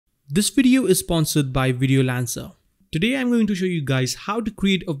This video is sponsored by VideoLancer. Today I'm going to show you guys how to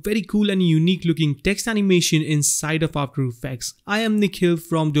create a very cool and unique looking text animation inside of After Effects. I am Nikhil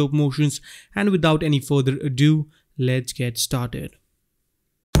from Dope Motions, and without any further ado, let's get started.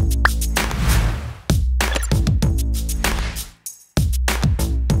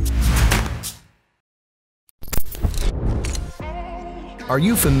 Are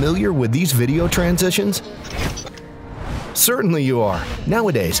you familiar with these video transitions? Certainly you are.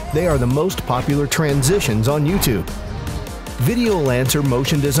 Nowadays, they are the most popular transitions on YouTube. VideoLancer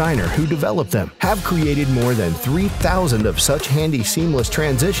motion designer who developed them have created more than 3,000 of such handy seamless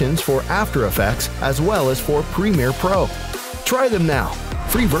transitions for After Effects as well as for Premiere Pro. Try them now.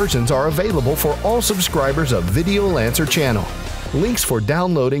 Free versions are available for all subscribers of VideoLancer channel. Links for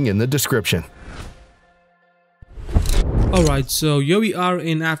downloading in the description. Alright, so here we are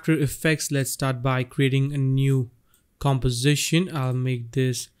in After Effects. Let's start by creating a new composition. I'll make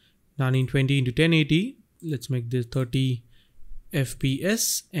this 1920 into 1080. Let's make this 30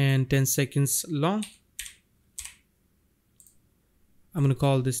 FPS and 10 seconds long. I'm going to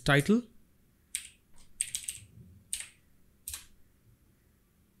call this title.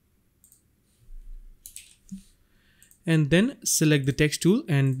 And then select the text tool,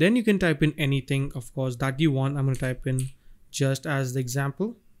 and then you can type in anything, of course, that you want. I'm going to type in just as the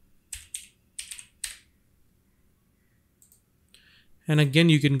example. And again,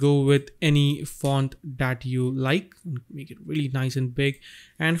 you can go with any font that you like, make it really nice and big.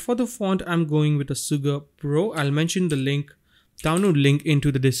 And for the font, I'm going with a Sugar Pro. I'll mention the link, download link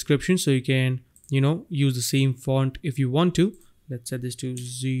into the description, so you can, use the same font if you want to. Let's set this to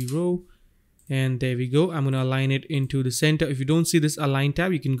 0. And there we go. I'm going to align it into the center. If you don't see this align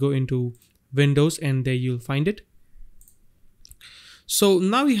tab, you can go into Windows and there you'll find it. So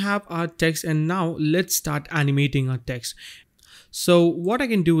now we have our text, and now let's start animating our text. So what I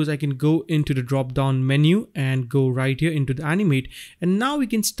can do is I can go into the drop down menu and go right here into the animate, and now we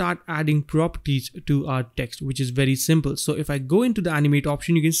can start adding properties to our text, which is very simple. So if I go into the animate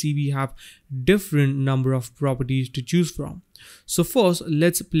option, you can see we have different number of properties to choose from. So first,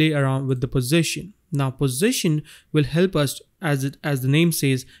 let's play around with the position. Now position will help us, as the name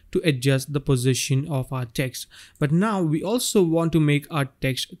says, to adjust the position of our text. But now we also want to make our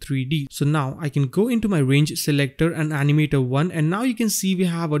text 3D. So now I can go into my range selector and animator 1, and now you can see we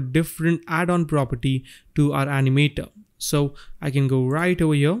have a different add-on property to our animator. So I can go right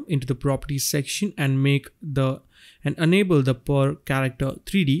over here into the properties section and enable the per character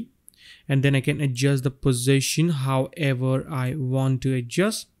 3D, and then I can adjust the position however I want to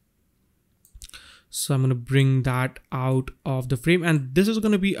adjust. So I'm going to bring that out of the frame, and this is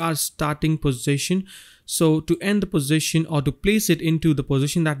going to be our starting position. So to end the position or to place it into the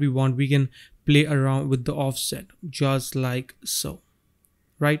position that we want, we can play around with the offset just like so,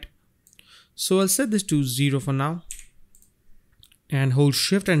 right? So I'll set this to 0 for now and hold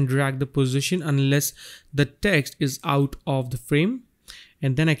shift and drag the position unless the text is out of the frame.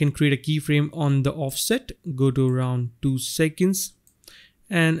 And then I can create a keyframe on the offset, go to around 2 seconds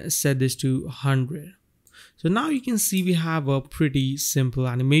and set this to 100. So now you can see we have a pretty simple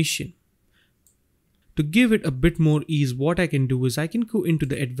animation. To give it a bit more ease, what I can do is I can go into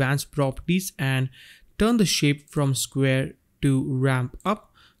the advanced properties and turn the shape from square to ramp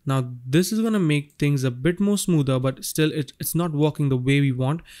up. Now this is going to make things a bit more smoother, but still it's not working the way we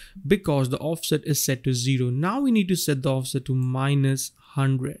want because the offset is set to 0. Now we need to set the offset to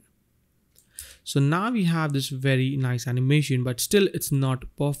 -100. So now we have this very nice animation, but still it's not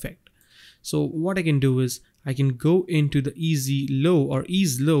perfect. So what I can do is I can go into the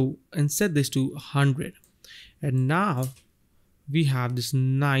ease low and set this to 100. And now we have this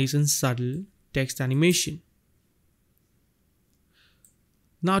nice and subtle text animation.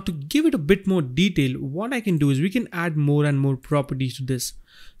 Now to give it a bit more detail, what I can do is we can add more and more properties to this.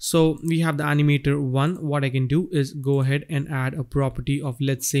 So we have the animator 1. What I can do is go ahead and add a property of,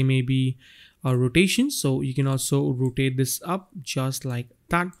 let's say, maybe a rotation. So you can also rotate this up just like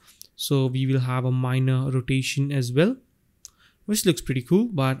that. So we will have a minor rotation as well, which looks pretty cool,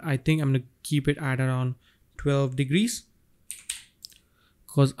 but I think I'm going to keep it at around 12 degrees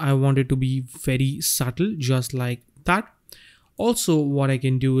because I want it to be very subtle, just like that. Also, what I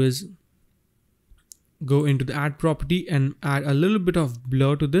can do is go into the add property and add a little bit of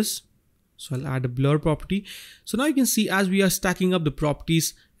blur to this. So I'll add a blur property. So now you can see as we are stacking up the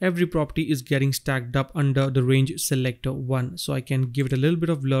properties, every property is getting stacked up under the range selector 1. So I can give it a little bit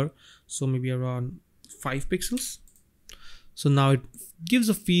of blur, so maybe around 5 pixels. So now it gives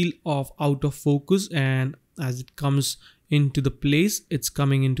a feel of out of focus, and as it comes into the place, it's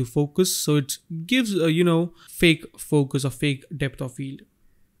coming into focus. So it gives a, fake focus or fake depth of field.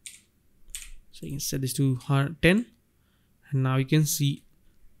 So you can set this to 10, and now you can see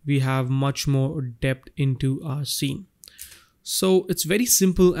we have much more depth into our scene. So it's very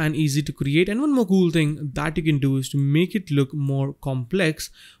simple and easy to create. And one more cool thing that you can do is to make it look more complex.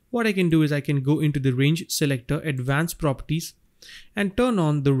 What I can do is I can go into the range selector, advanced properties, and turn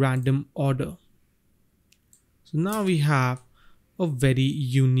on the random order. So now we have a very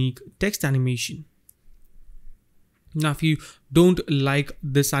unique text animation. Now if you don't like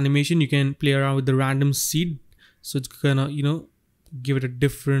this animation, you can play around with the random seed. So it's gonna, give it a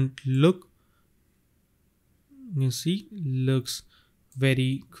different look. You see, looks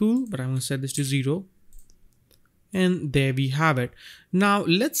very cool, but I'm going to set this to 0. And there we have it. Now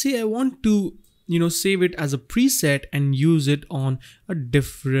let's say I want to save it as a preset and use it on a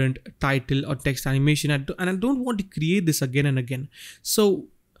different title or text animation, and I don't want to create this again and again. So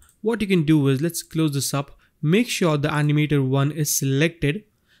what you can do is, let's close this up, make sure the animator 1 is selected,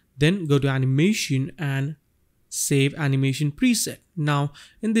 then go to animation and save animation preset. Now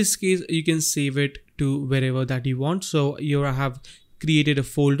in this case you can save it to wherever that you want. So here I have created a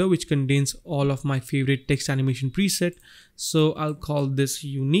folder which contains all of my favorite text animation preset. So I'll call this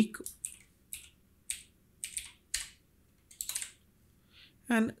unique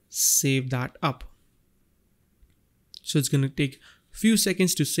and save that up. So it's going to take a few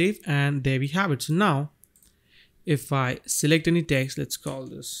seconds to save, and there we have it. So now if I select any text, let's call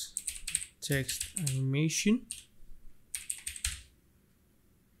this text animation.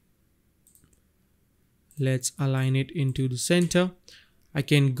 Let's align it into the center. I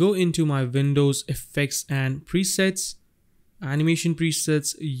can go into my Windows effects and presets, animation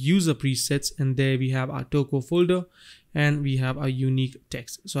presets, user presets, and there we have our Toco folder and we have our unique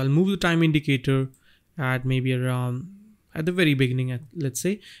text. So I'll move the time indicator at maybe around at the very beginning, let's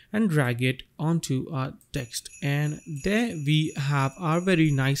say, and drag it onto our text. And there we have our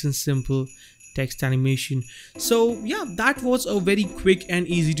very nice and simple text animation. So yeah, that was a very quick and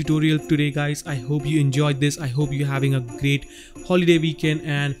easy tutorial today, guys. I hope you enjoyed this. I hope you're having a great holiday weekend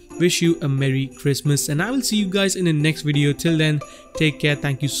and wish you a Merry Christmas. And I will see you guys in the next video. Till then, take care.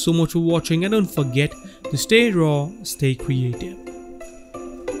 Thank you so much for watching, and don't forget to stay raw, stay creative.